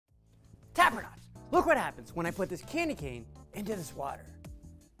Tappernauts, look what happens when I put this candy cane into this water.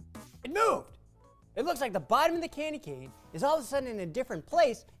 It moved! It looks like the bottom of the candy cane is all of a sudden in a different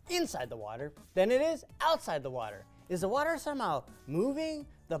place inside the water than it is outside the water. Is the water somehow moving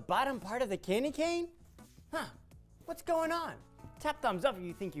the bottom part of the candy cane? Huh, what's going on? Tap thumbs up if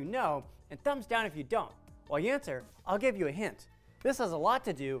you think you know, and thumbs down if you don't. While you answer, I'll give you a hint. This has a lot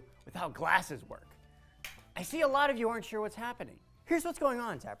to do with how glasses work. I see a lot of you aren't sure what's happening. Here's what's going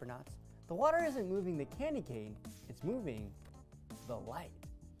on, Tappernauts. The water isn't moving the candy cane, it's moving the light.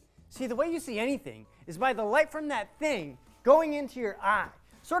 See, the way you see anything is by the light from that thing going into your eye,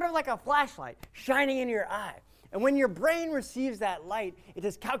 sort of like a flashlight shining in your eye. And when your brain receives that light, it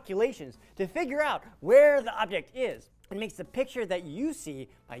does calculations to figure out where the object is and makes the picture that you see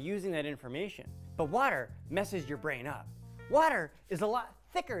by using that information. But water messes your brain up. Water is a lot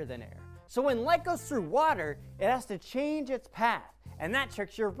thicker than air. So when light goes through water, it has to change its path, and that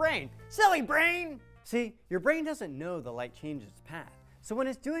tricks your brain. Silly brain! See, your brain doesn't know the light changes its path. So when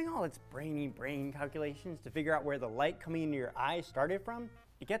it's doing all its brain calculations to figure out where the light coming into your eye started from,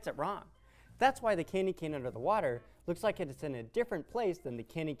 it gets it wrong. That's why the candy cane under the water looks like it's in a different place than the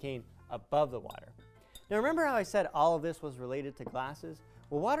candy cane above the water. Now remember how I said all of this was related to glasses?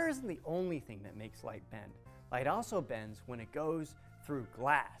 Well, water isn't the only thing that makes light bend. Light also bends when it goes through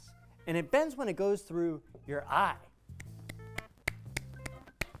glass. And it bends when it goes through your eye.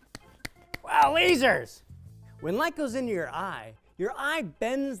 Wow, lasers! When light goes into your eye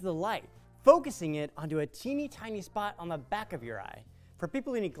bends the light, focusing it onto a teeny tiny spot on the back of your eye. For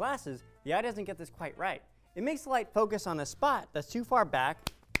people who need glasses, the eye doesn't get this quite right. It makes the light focus on a spot that's too far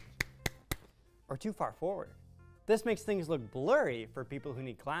back or too far forward. This makes things look blurry for people who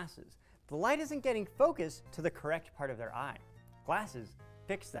need glasses. The light isn't getting focused to the correct part of their eye. Glasses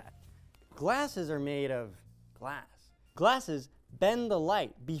fix that. Glasses are made of glass. Glasses bend the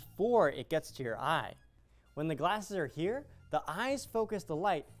light before it gets to your eye. When the glasses are here, the eyes focus the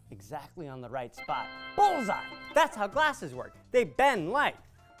light exactly on the right spot. Bullseye! That's how glasses work. They bend light.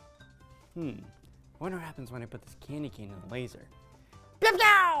 I wonder what happens when I put this candy cane in the laser. Pew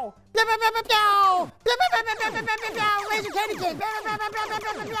pew! Pew pew pew pew pew! Pew pew pew pew pew pew pew! Laser candy cane! Pew pew pew pew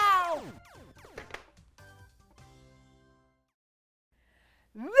pew pew pew!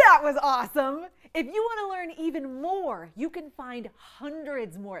 That was awesome! If you want to learn even more, you can find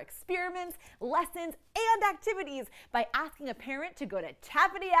hundreds more experiments, lessons, and activities by asking a parent to go to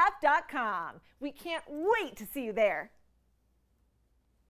tappityapp.com. We can't wait to see you there.